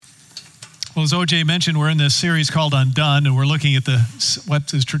Well, as OJ mentioned, we're in this series called Undone, and we're looking at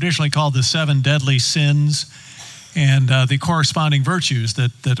what is traditionally called the 7 deadly sins and the corresponding virtues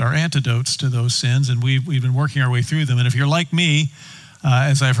that are antidotes to those sins. And we've been working our way through them. And if you're like me,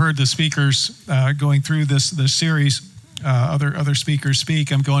 as I've heard the speakers going through this series, other speakers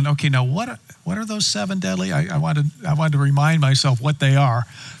speak, I'm going, okay, now what are those 7 deadly? I wanted to remind myself what they are.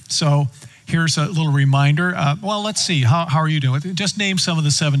 So here's a little reminder. Well, let's see. How are you doing? Just name some of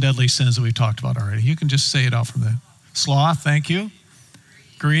the 7 deadly sins that we've talked about already. You can just say it out from the sloth. Thank you.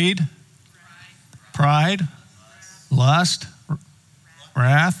 Greed. Pride. Lust.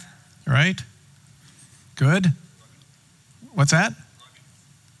 Wrath. Right? Good. What's that?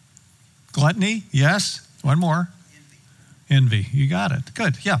 Gluttony. Yes. One more. Envy. You got it.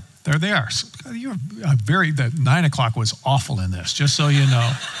 Good. Yeah. There they are. You're the 9 o'clock was awful in this, just so you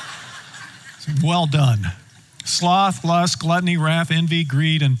know. Well done. Sloth, lust, gluttony, wrath, envy,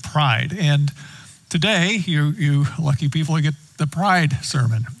 greed, and pride. And today, you lucky people get the pride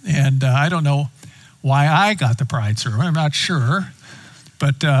sermon. And I don't know why I got the pride sermon. I'm not sure.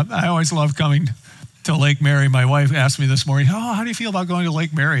 But I always love coming to Lake Mary. My wife asked me this morning, how do you feel about going to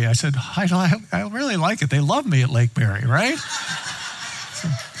Lake Mary? I said, I really like it. They love me at Lake Mary, right?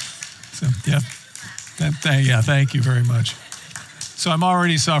 Thank you very much. So I'm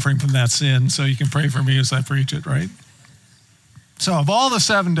already suffering from that sin, so you can pray for me as I preach it, right? So of all the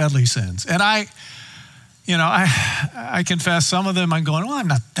 7 deadly sins, and I confess some of them I'm going, I'm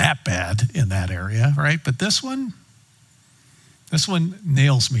not that bad in that area, right? But this one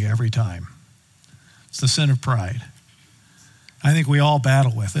nails me every time. It's the sin of pride. I think we all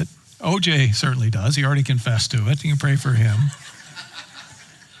battle with it. OJ certainly does. He already confessed to it. You can pray for him.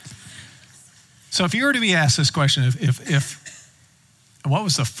 So if you were to be asked this question, if what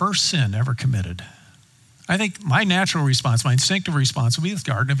was the first sin ever committed? I think my natural response, my instinctive response would be the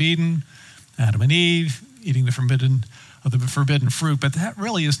Garden of Eden, Adam and Eve, eating the forbidden fruit. But that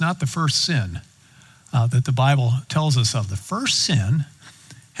really is not the first sin that the Bible tells us of. The first sin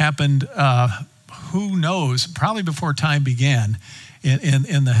happened, who knows, probably before time began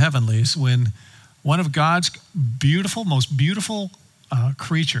in the heavenlies, when one of God's most beautiful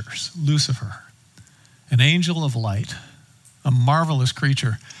creatures, Lucifer, an angel of light, a marvelous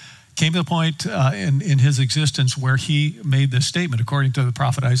creature, came to the point in his existence where he made this statement, according to the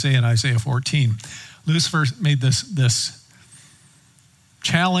prophet Isaiah in Isaiah 14. Lucifer made this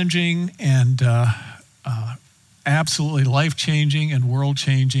challenging and absolutely life-changing and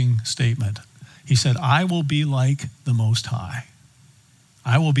world-changing statement. He said, I will be like the Most High.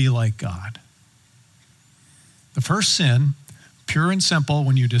 I will be like God. The first sin, pure and simple,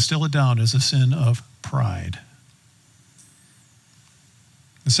 when you distill it down, is a sin of pride.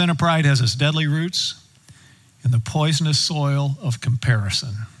 The sin of pride has its deadly roots in the poisonous soil of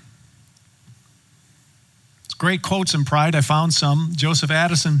comparison. It's great quotes in pride. I found some. Joseph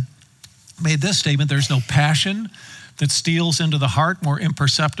Addison made this statement: there's no passion that steals into the heart more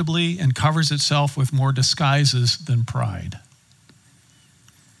imperceptibly and covers itself with more disguises than pride.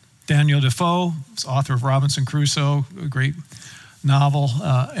 Daniel Defoe, author of Robinson Crusoe, a great novel,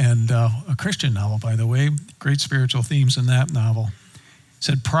 and a Christian novel, by the way, great spiritual themes in that novel,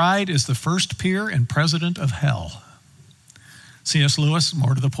 said, pride is the first peer and president of hell. C.S. Lewis,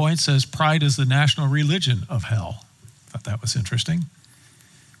 more to the point, says pride is the national religion of hell. Thought that was interesting.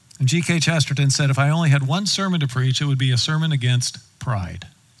 And G.K. Chesterton said, if I only had one sermon to preach, it would be a sermon against pride.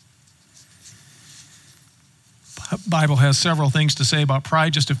 The Bible has several things to say about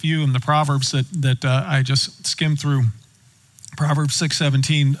pride, just a few in the Proverbs that I just skimmed through. Proverbs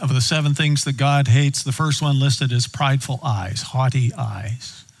 6:17, of the 7 things that God hates, the first one listed is prideful eyes, haughty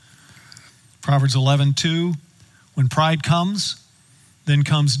eyes. Proverbs 11:2, when pride comes, then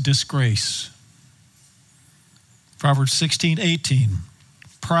comes disgrace. Proverbs 16:18,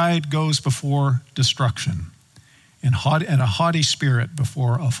 pride goes before destruction, and a haughty spirit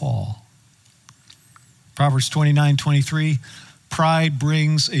before a fall. Proverbs 29:23, pride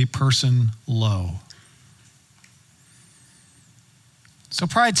brings a person low. So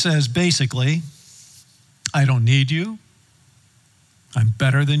pride says, basically, I don't need you, I'm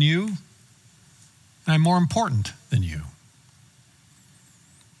better than you, I'm more important than you.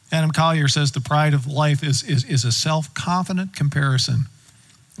 Adam Collier says the pride of life is a self-confident comparison,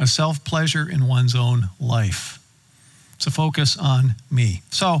 a self-pleasure in one's own life. It's a focus on me.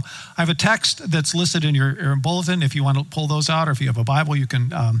 So I have a text that's listed in your bulletin. If you want to pull those out, or if you have a Bible, you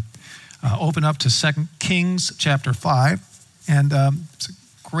can open up to 2 Kings chapter 5. And it's a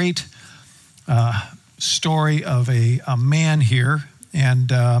great story of a man here.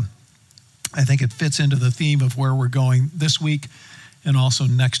 And I think it fits into the theme of where we're going this week and also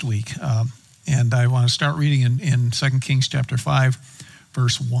next week. And I want to start reading in 2 Kings chapter 5,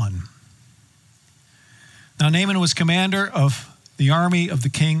 verse 1. Now Naaman was commander of the army of the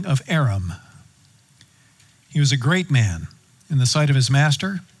king of Aram. He was a great man in the sight of his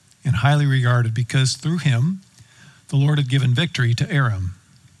master and highly regarded because through him the Lord had given victory to Aram.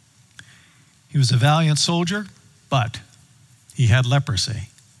 He was a valiant soldier, but he had leprosy.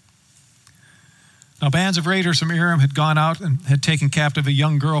 Now bands of raiders from Aram had gone out and had taken captive a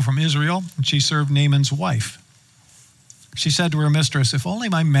young girl from Israel, and she served Naaman's wife. She said to her mistress, "If only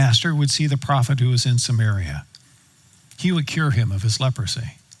my master would see the prophet who is in Samaria, he would cure him of his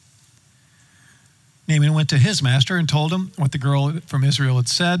leprosy." Naaman went to his master and told him what the girl from Israel had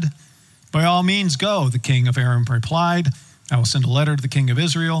said. "By all means go," the king of Aram replied. "I will send a letter to the king of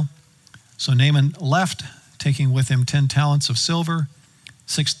Israel." So Naaman left, taking with him 10 talents of silver,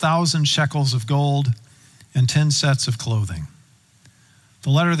 6,000 shekels of gold, and 10 sets of clothing. The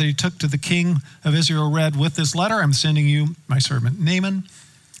letter that he took to the king of Israel read, "With this letter I'm sending you my servant Naaman,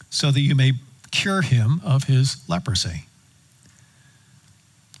 so that you may cure him of his leprosy."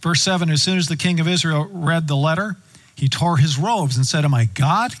 Verse 7, as soon as the king of Israel read the letter, he tore his robes and said, "Am I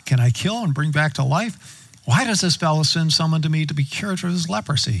God? Can I kill and bring back to life? Why does this fellow send someone to me to be cured of his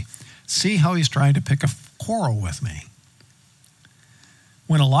leprosy? See how he's trying to pick a quarrel with me."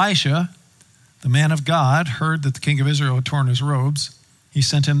 When Elisha, the man of God, heard that the king of Israel had torn his robes, he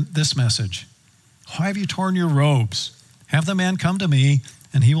sent him this message: "Why have you torn your robes? Have the man come to me,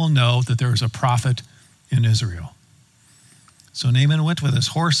 and he will know that there is a prophet in Israel." So Naaman went with his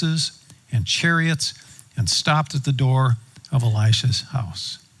horses and chariots and stopped at the door of Elisha's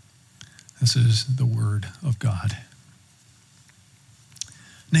house. This is the word of God.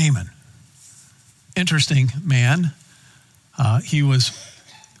 Naaman, interesting man. He was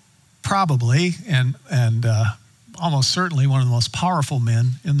probably and almost certainly one of the most powerful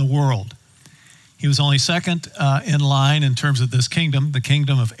men in the world. He was only second in line in terms of this kingdom, the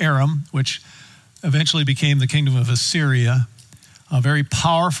kingdom of Aram, which eventually became the kingdom of Assyria, a very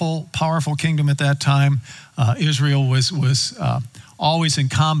powerful kingdom at that time. Israel was always in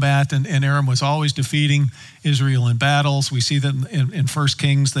combat, and Aram was always defeating Israel in battles. We see that in 1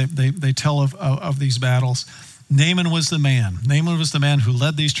 Kings, they tell of these battles. Naaman was the man. Naaman was the man who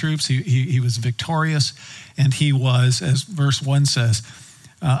led these troops. He was victorious, and he was, as verse 1 says,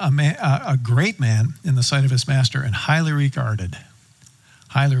 a great man in the sight of his master and highly regarded.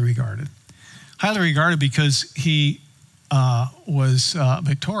 Highly regarded. Highly regarded because he was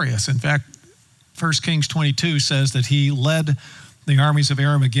victorious. In fact, 1 Kings 22 says that he led the armies of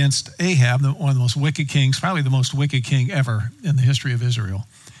Aram against Ahab, one of the most wicked kings, probably the most wicked king ever in the history of Israel.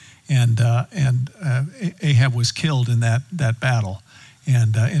 And Ahab was killed in that battle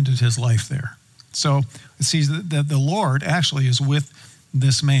and ended his life there. So it sees that the Lord actually is with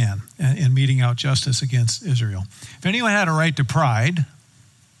this man in meting out justice against Israel. If anyone had a right to pride,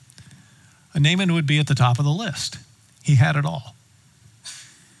 Naaman would be at the top of the list. He had it all.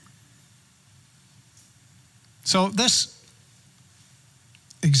 So this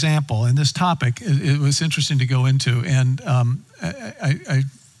example and this topic, it was interesting to go into, and I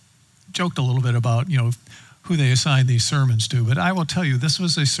joked a little bit about, who they assigned these sermons to, but I will tell you, this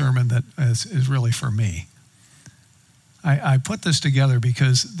was a sermon that is really for me. I put this together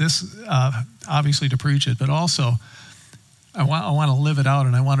because this, obviously to preach it, but also I want to live it out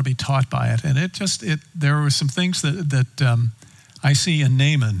and I want to be taught by it. And there were some things that I see in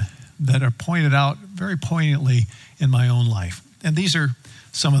Naaman that are pointed out very poignantly in my own life. And these are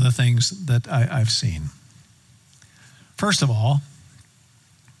some of the things that I've seen. First of all,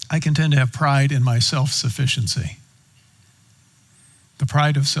 I can tend to have pride in my self-sufficiency. The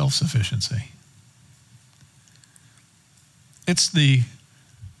pride of self-sufficiency. It's the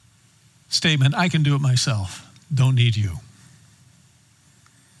statement, I can do it myself, don't need you.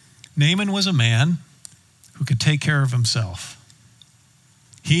 Naaman was a man who could take care of himself.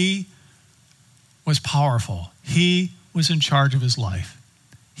 He was powerful. He was in charge of his life.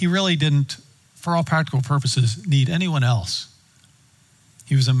 He really didn't, for all practical purposes, need anyone else.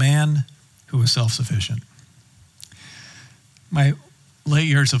 He was a man who was self-sufficient. My late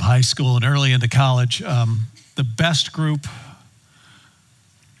years of high school and early into college, the best group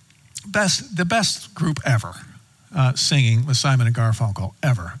ever singing was Simon and Garfunkel,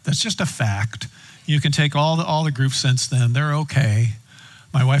 ever. That's just a fact. You can take all the groups since then. They're okay.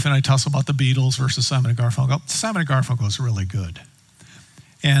 My wife and I tussle about the Beatles versus Simon and Garfunkel. Simon and Garfunkel is really good.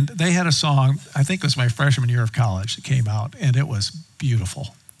 And they had a song, I think it was my freshman year of college, that came out, and it was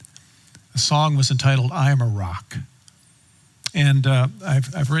beautiful. The song was entitled, I Am a Rock. And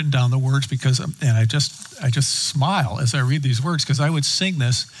I've written down the words because, and I just smile as I read these words, because I would sing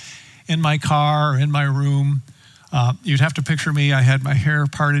this, in my car or in my room. You'd have to picture me. I had my hair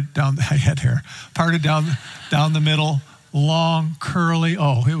parted down. I had hair parted down the middle, long, curly.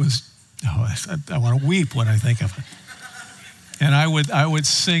 I want to weep when I think of it. And I would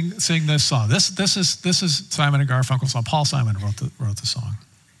sing this song. This is Simon and Garfunkel's song. Paul Simon wrote the song.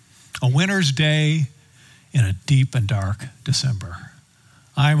 A winter's day in a deep and dark December.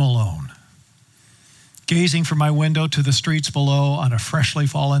 I'm alone, gazing from my window to the streets below on a freshly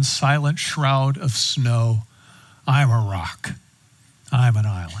fallen silent shroud of snow. I'm a rock. I'm an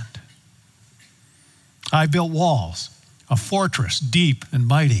island. I built walls, a fortress deep and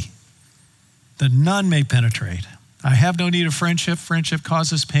mighty that none may penetrate. I have no need of friendship. Friendship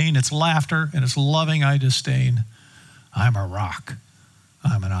causes pain. It's laughter and it's loving I disdain. I'm a rock.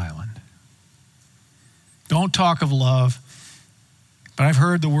 I'm an island. Don't talk of love, but I've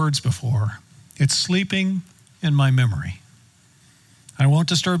heard the words before. It's sleeping in my memory. I won't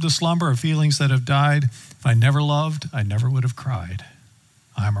disturb the slumber of feelings that have died. If I never loved, I never would have cried.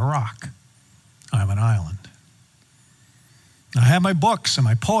 I'm a rock. I'm an island. I have my books and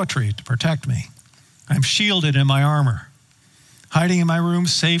my poetry to protect me. I'm shielded in my armor. Hiding in my room,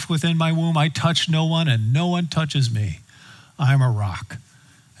 safe within my womb, I touch no one and no one touches me. I'm a rock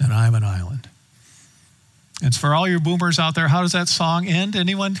and I'm an island. And for all your boomers out there, how does that song end?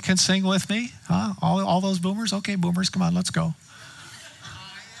 Anyone can sing with me? Huh? All those boomers? Okay, boomers, come on, let's go.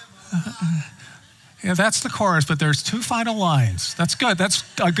 Yeah, that's the chorus, but there's two final lines. That's good. That's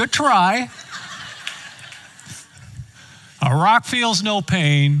a good try. A rock feels no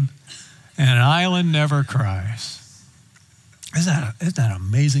pain, and an island never cries. Isn't that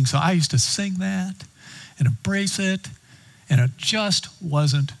amazing? So I used to sing that and embrace it, and it just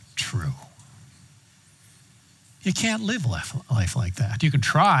wasn't true. You can't live life like that. You can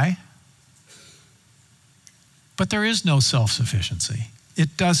try, but there is no self-sufficiency.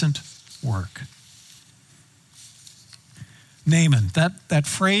 It doesn't work. Naaman, that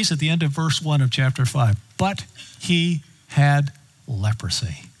phrase at the end of verse 1 of chapter 5, but he had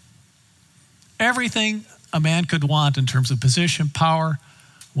leprosy. Everything a man could want in terms of position, power,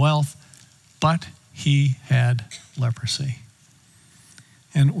 wealth, but he had leprosy.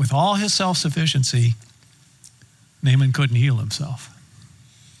 And with all his self-sufficiency, Naaman couldn't heal himself.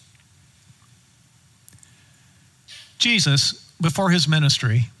 Jesus, before his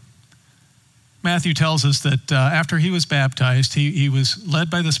ministry, Matthew tells us that after he was baptized, he was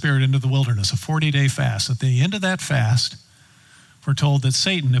led by the Spirit into the wilderness, a 40-day fast. At the end of that fast, we're told that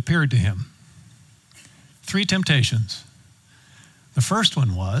Satan appeared to him. 3 temptations. The first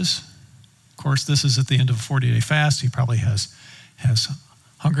one was, of course, this is at the end of a 40-day fast. He probably has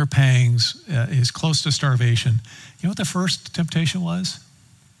hunger pangs, is close to starvation. You know what the first temptation was?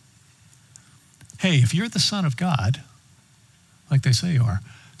 Hey, if you're the Son of God, like they say you are,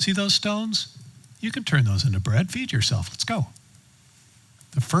 see those stones? You can turn those into bread. Feed yourself. Let's go.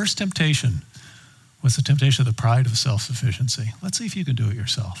 The first temptation was the temptation of the pride of self-sufficiency. Let's see if you can do it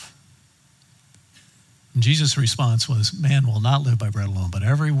yourself. And Jesus' response was, man will not live by bread alone, but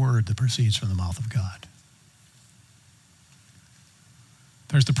every word that proceeds from the mouth of God.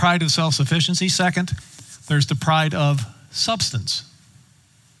 There's the pride of self-sufficiency. Second, there's the pride of substance.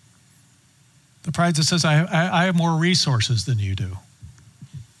 The pride that says, I have more resources than you do.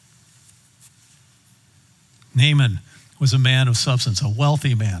 Naaman was a man of substance, a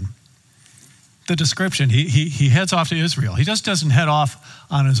wealthy man. The description, he heads off to Israel. He just doesn't head off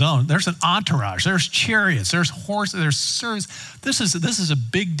on his own. There's an entourage. There's chariots. There's horses. There's servants. This is a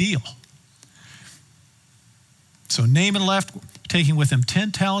big deal. So Naaman left, taking with him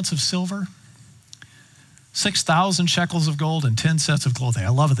 10 talents of silver, 6,000 shekels of gold, and 10 sets of clothing. I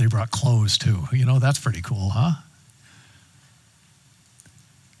love it. They brought clothes too. You know, that's pretty cool, huh?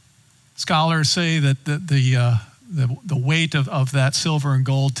 Scholars say that the weight of that silver and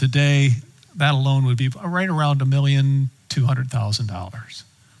gold today, that alone would be right around $1,200,000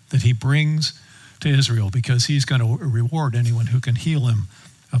 that he brings to Israel because he's going to reward anyone who can heal him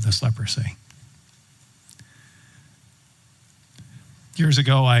of this leprosy. Years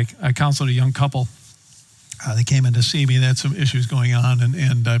ago, I counseled a young couple. They came in to see me. They had some issues going on,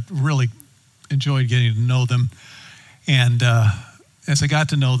 and I really enjoyed getting to know them. And as I got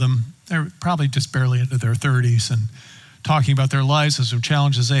to know them, they're probably just barely into their 30s and talking about their lives and some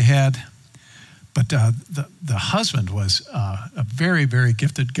challenges they had. But the husband was a very, very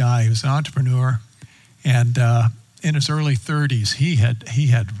gifted guy. He was an entrepreneur. And in his early 30s, he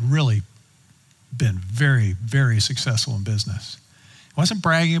had really been very, very successful in business. He wasn't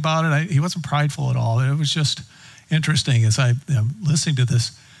bragging about it. He wasn't prideful at all. It was just interesting as I'm listening to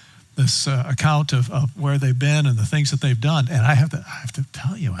this account of where they've been and the things that they've done. And I have to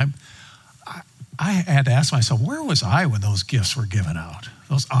tell you, I had to ask myself, where was I when those gifts were given out?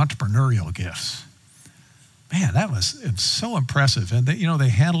 Those entrepreneurial gifts. Man, that was so impressive. And they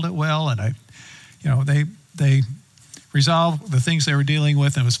handled it well, and they resolved the things they were dealing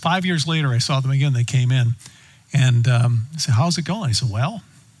with. And it was 5 years later, I saw them again. They came in, and I said, how's it going? He said, well,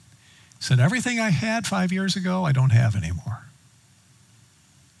 everything I had 5 years ago, I don't have anymore.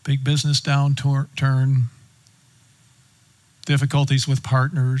 Big business downturn, difficulties with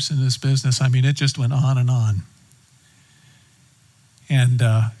partners in this business. I mean, it just went on and on. And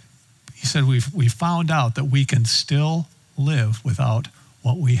he said, we found out that we can still live without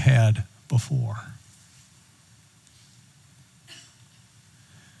what we had before.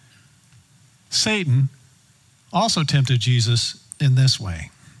 Satan also tempted Jesus in this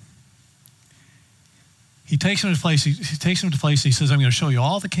way. He takes him to a place, he says, I'm going to show you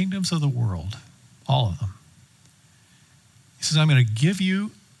all the kingdoms of the world, all of them. He says, I'm going to give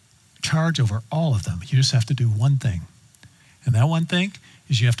you charge over all of them. You just have to do one thing. And that one thing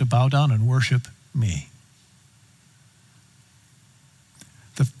is you have to bow down and worship me.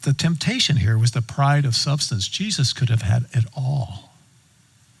 The temptation here was the pride of substance. Jesus could have had it all.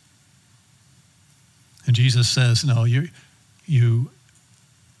 And Jesus says, no, you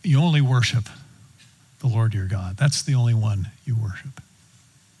only worship the Lord your God. That's the only one you worship.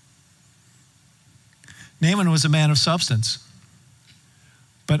 Naaman was a man of substance,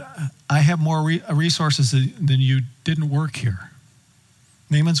 but I have more resources than you. Didn't work here.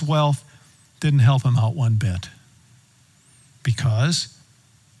 Naaman's wealth didn't help him out one bit because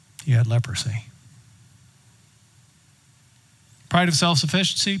he had leprosy. Pride of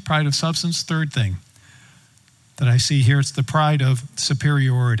self-sufficiency, pride of substance. Third thing that I see here, it's the pride of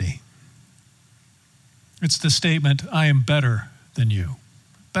superiority. It's the statement, I am better than you.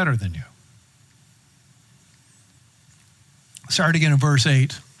 Better than you. Start again in verse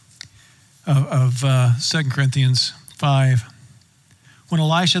 8 of 2 Corinthians 5. When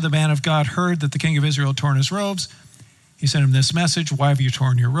Elisha, the man of God, heard that the king of Israel had torn his robes, he sent him this message, why have you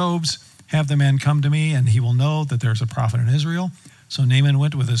torn your robes? Have the man come to me, and he will know that there's a prophet in Israel. So Naaman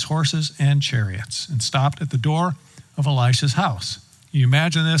went with his horses and chariots and stopped at the door of Elisha's house. You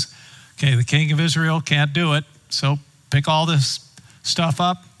imagine this? Okay, the king of Israel can't do it, so pick all this stuff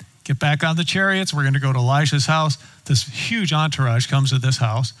up, get back on the chariots. We're going to go to Elisha's house. This huge entourage comes to this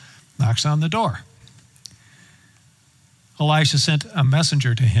house, knocks on the door. Elisha sent a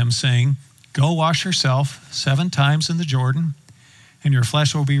messenger to him saying, go wash yourself 7 times in the Jordan, and your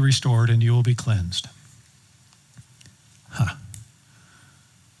flesh will be restored and you will be cleansed.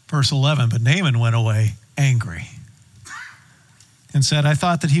 Verse 11, but Naaman went away angry and said, I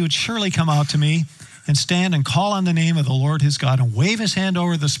thought that he would surely come out to me and stand and call on the name of the Lord his God and wave his hand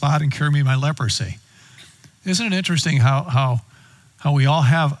over the spot and cure me of my leprosy. Isn't it interesting how we all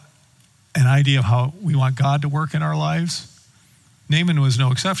have an idea of how we want God to work in our lives? Naaman was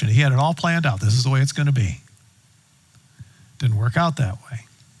no exception. He had it all planned out. This is the way it's going to be. Didn't work out that way.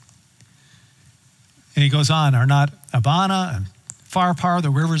 And he goes on, are not Abana and Pharpar, the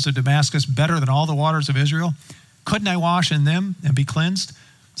rivers of Damascus, better than all the waters of Israel? Couldn't I wash in them and be cleansed?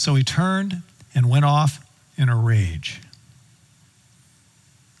 So he turned and went off in a rage.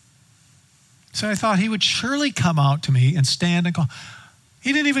 So I thought he would surely come out to me and stand and call.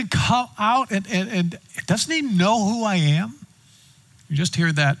 He didn't even come out and doesn't he know who I am? You just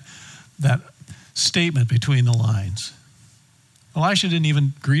hear that statement between the lines. Elisha didn't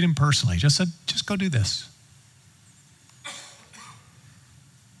even greet him personally. He just said, just go do this.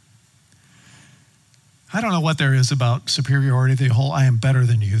 I don't know what there is about superiority, the whole I am better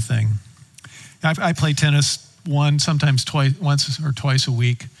than you thing. I play tennis once or twice a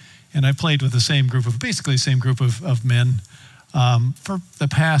week, and I played with basically the same group of men for the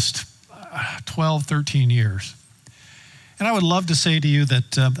past 12, 13 years. And I would love to say to you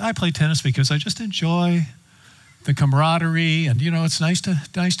that I play tennis because I just enjoy the camaraderie, and it's nice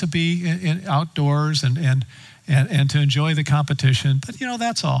to be outdoors and to enjoy the competition. But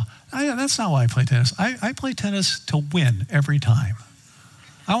that's all. That's not why I play tennis. I play tennis to win every time.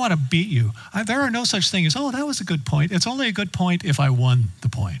 I want to beat you. There are no such thing as, that was a good point. It's only a good point if I won the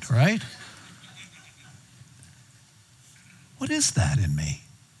point, right? What is that in me?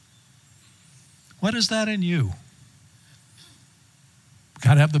 What is that in you?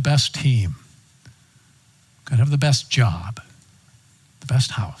 Got to have the best team. Got to have the best job, the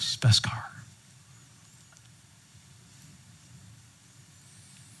best house, best car.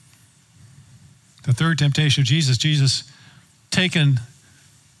 The third temptation of Jesus taken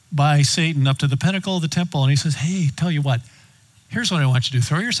by Satan up to the pinnacle of the temple, and he says, hey, tell you what, here's what I want you to do.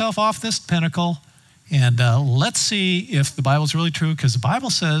 Throw yourself off this pinnacle, and let's see if the Bible's really true, because the Bible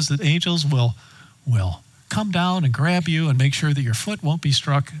says that angels will will come down and grab you and make sure that your foot won't be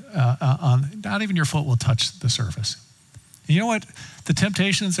struck not even your foot will touch the surface. And you know what? The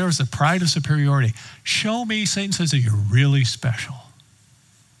temptation is there is the pride of superiority. Show me, Satan says, that you're really special.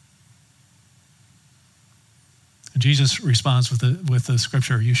 And Jesus responds with the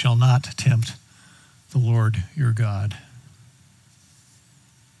scripture, you shall not tempt the Lord your God.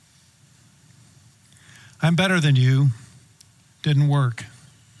 I'm better than you. Didn't work.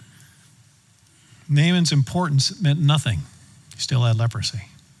 Naaman's importance meant nothing. He still had leprosy.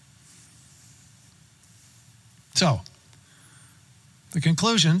 So, the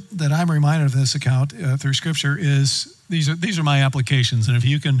conclusion that I'm reminded of this account through Scripture is these are my applications, and if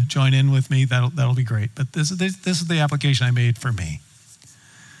you can join in with me, that'll be great. But this is the application I made for me.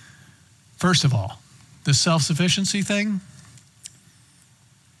 First of all, the self-sufficiency thing.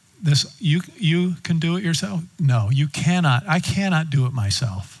 This you can do it yourself? No, you cannot. I cannot do it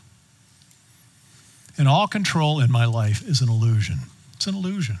myself. And all control in my life is an illusion. It's an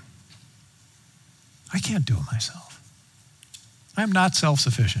illusion. I can't do it myself. I'm not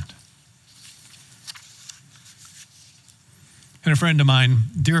self-sufficient. And a friend of mine,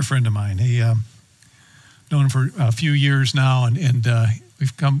 dear friend of mine, he known him for a few years now, and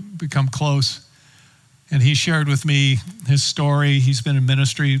we've become close. And he shared with me his story. He's been in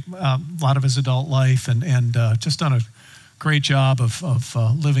ministry a lot of his adult life, and just done a great job of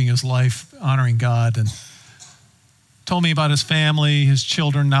living his life, honoring God, and told me about his family, his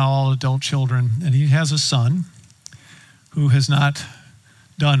children, now all adult children. And he has a son who has not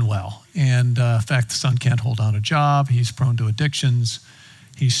done well. And in fact, the son can't hold down a job. He's prone to addictions.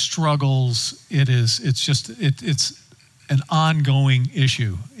 He struggles. It's an ongoing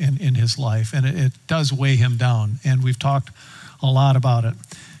issue in his life, and it does weigh him down. And we've talked a lot about it.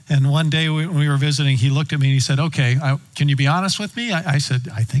 And one day when we were visiting, he looked at me and he said, okay, can you be honest with me? I said,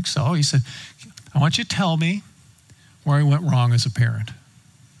 I think so. He said, I want you to tell me where I went wrong as a parent.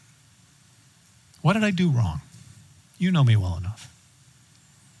 What did I do wrong? You know me well enough.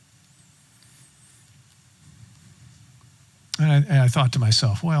 And I thought to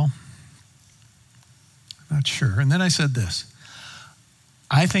myself, well, I'm not sure. And then I said this,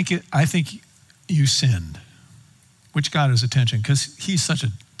 I think you sinned, which got his attention because he's such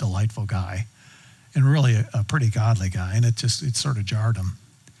a delightful guy and really a pretty godly guy. And it sort of jarred him.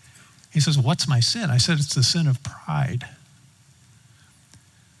 He says, what's my sin? I said, it's the sin of pride.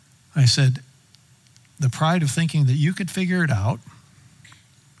 I said, the pride of thinking that you could figure it out,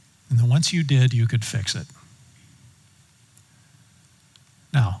 and then once you did, you could fix it.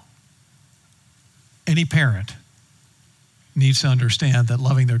 Now, any parent needs to understand that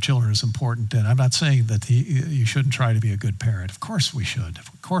loving their children is important. And I'm not saying that you shouldn't try to be a good parent. Of course we should.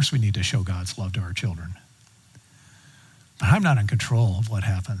 Of course we need to show God's love to our children. But I'm not in control of what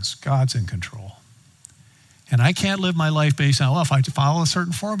happens. God's in control. And I can't live my life based on, well, if I follow a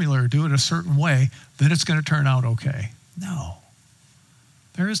certain formula or do it a certain way, then it's going to turn out okay. No.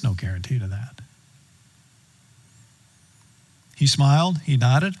 There is no guarantee to that. He smiled, he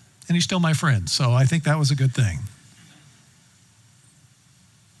nodded, and he's still my friend. So I think that was a good thing.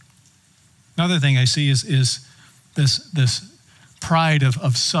 Another thing I see is this pride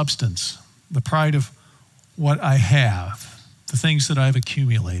of substance, the pride of what I have, the things that I've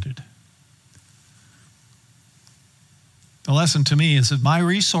accumulated. The lesson to me is that my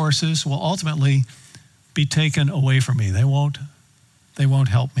resources will ultimately be taken away from me. They won't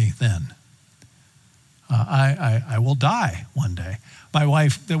help me then. I will die one day. My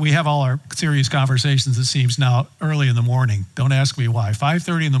wife, that we have all our serious conversations, it seems now, early in the morning. Don't ask me why.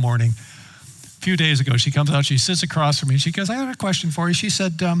 5:30 in the morning. A few days ago, she comes out, she sits across from me, she goes, I have a question for you. She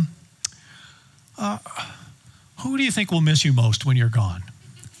said, who do you think will miss you most when you're gone?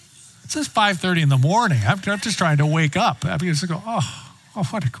 It says 5:30 in the morning. I'm just trying to wake up. I just go, oh,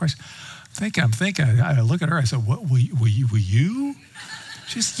 what a question. I'm thinking. I look at her, I said, what, will you?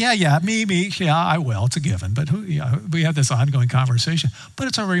 She said, yeah, me. Yeah, I will. It's a given. But we have this ongoing conversation. But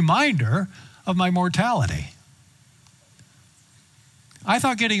it's a reminder of my mortality. I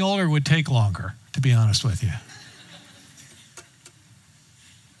thought getting older would take longer, to be honest with you.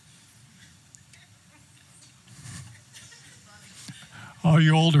 Oh,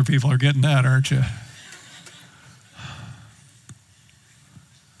 you older people are getting that, aren't you?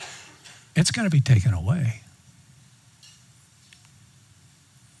 It's going to be taken away.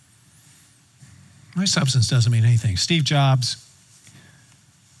 My substance doesn't mean anything. Steve Jobs,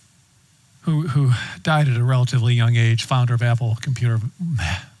 who died at a relatively young age, founder of Apple Computer,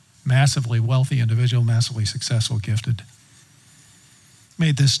 massively wealthy individual, massively successful, gifted,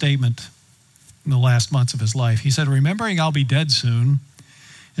 made this statement in the last months of his life. He said, remembering I'll be dead soon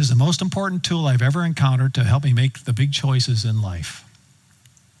is the most important tool I've ever encountered to help me make the big choices in life.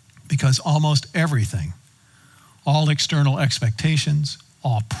 Because almost everything, all external expectations,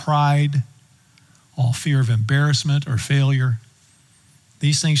 all pride, all fear of embarrassment or failure,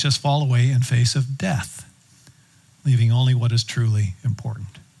 these things just fall away in face of death, leaving only what is truly important.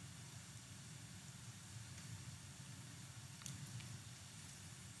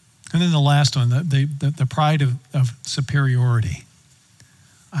 And then the last one, the pride of superiority.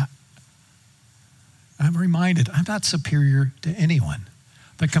 I'm reminded, I'm not superior to anyone.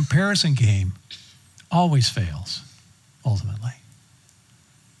 The comparison game always fails, ultimately.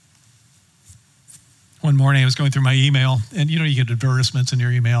 One morning I was going through my email, and you get advertisements in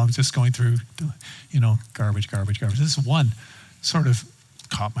your email. I was just going through, garbage. This one sort of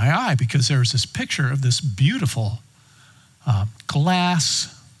caught my eye because there was this picture of this beautiful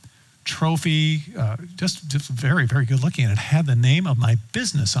glass trophy, just very, very good looking. And it had the name of my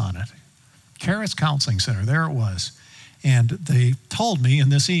business on it, Charis Counseling Center. There it was. And they told me in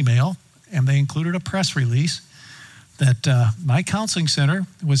this email, and they included a press release, that my counseling center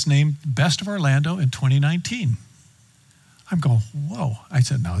was named Best of Orlando in 2019. I'm going, whoa. I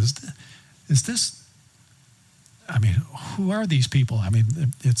said, no, is this, who are these people?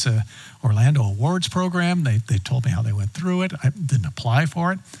 It's a Orlando Awards program. They told me how they went through it. I didn't apply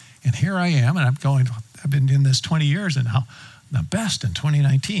for it. And here I am, and I'm going, I've been in this 20 years, and now the best in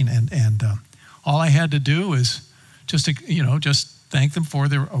 2019. And all I had to do is just thank them for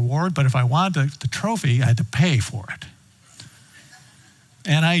their award. But if I wanted the trophy, I had to pay for it.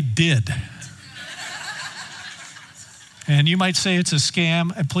 And I did. And you might say it's a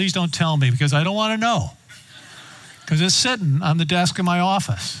scam, and please don't tell me because I don't want to know. Because it's sitting on the desk in my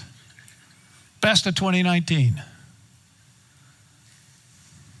office. Best of 2019.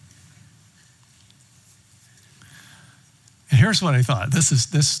 And here's what I thought. This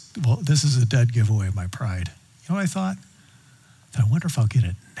is a dead giveaway of my pride. You know what I thought? I wonder if I'll get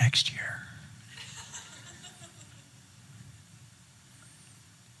it next year.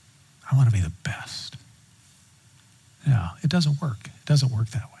 I want to be the best. No, it doesn't work. It doesn't work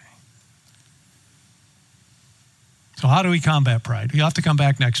that way. So how do we combat pride? You'll have to come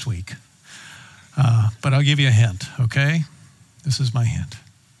back next week. But I'll give you a hint, okay? This is my hint.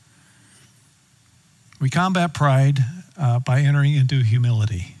 We combat pride by entering into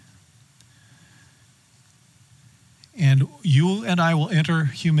humility. And you and I will enter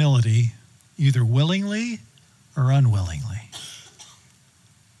humility either willingly or unwillingly.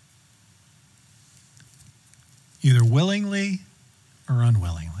 Either willingly or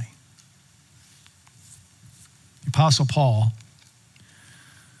unwillingly. The Apostle Paul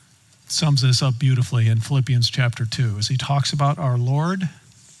sums this up beautifully in Philippians chapter 2 as he talks about our Lord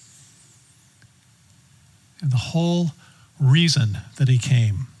and the whole reason that he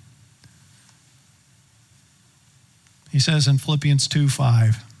came. He says in Philippians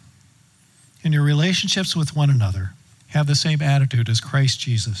 2:5, in your relationships with one another, have the same attitude as Christ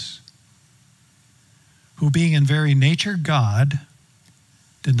Jesus, who being in very nature God,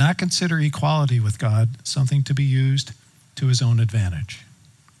 did not consider equality with God something to be used to his own advantage.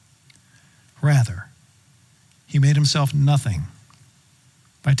 Rather, he made himself nothing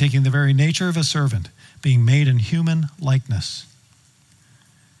by taking the very nature of a servant, being made in human likeness,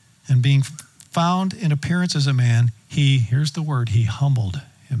 and being found in appearance as a man, here's the word, he humbled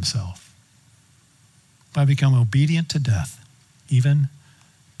himself by becoming obedient to death, even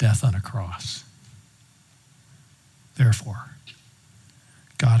death on a cross. Therefore,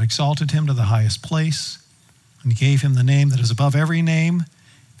 God exalted him to the highest place and gave him the name that is above every name,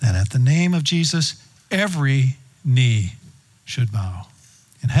 that at the name of Jesus, every knee should bow,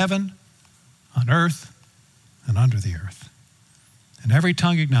 in heaven, on earth, and under the earth, and every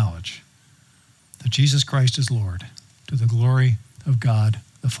tongue acknowledge that Jesus Christ is Lord, to the glory of God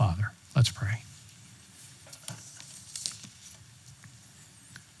the Father. Let's pray.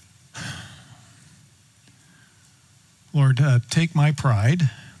 Lord, take my pride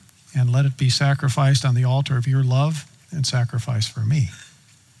and let it be sacrificed on the altar of your love and sacrifice for me.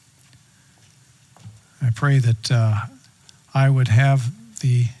 I pray that I would have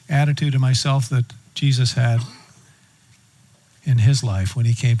the attitude of myself that Jesus had in his life when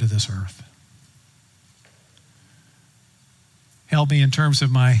he came to this earth. Help me in terms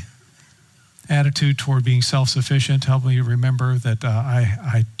of my attitude toward being self-sufficient. Help me remember that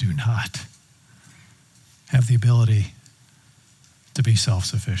I do not have the ability to be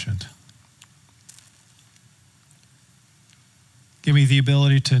self-sufficient. Give me the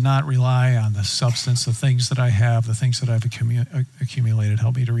ability to not rely on the substance, the things that I have, the things that I've accumulated.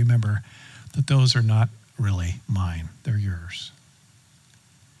 Help me to remember that those are not really mine. They're yours.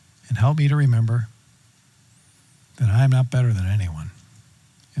 And help me to remember that I am not better than anyone,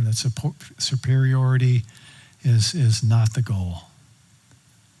 and that superiority is not the goal,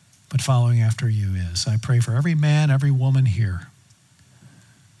 but following after you is. I pray for every man, every woman here,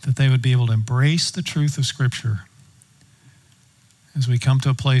 that they would be able to embrace the truth of Scripture as we come to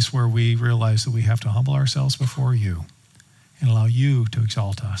a place where we realize that we have to humble ourselves before you and allow you to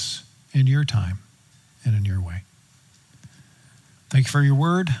exalt us in your time and in your way. Thank you for your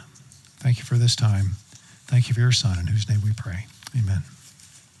word. Thank you for this time. Thank you for your Son, in whose name we pray. Amen.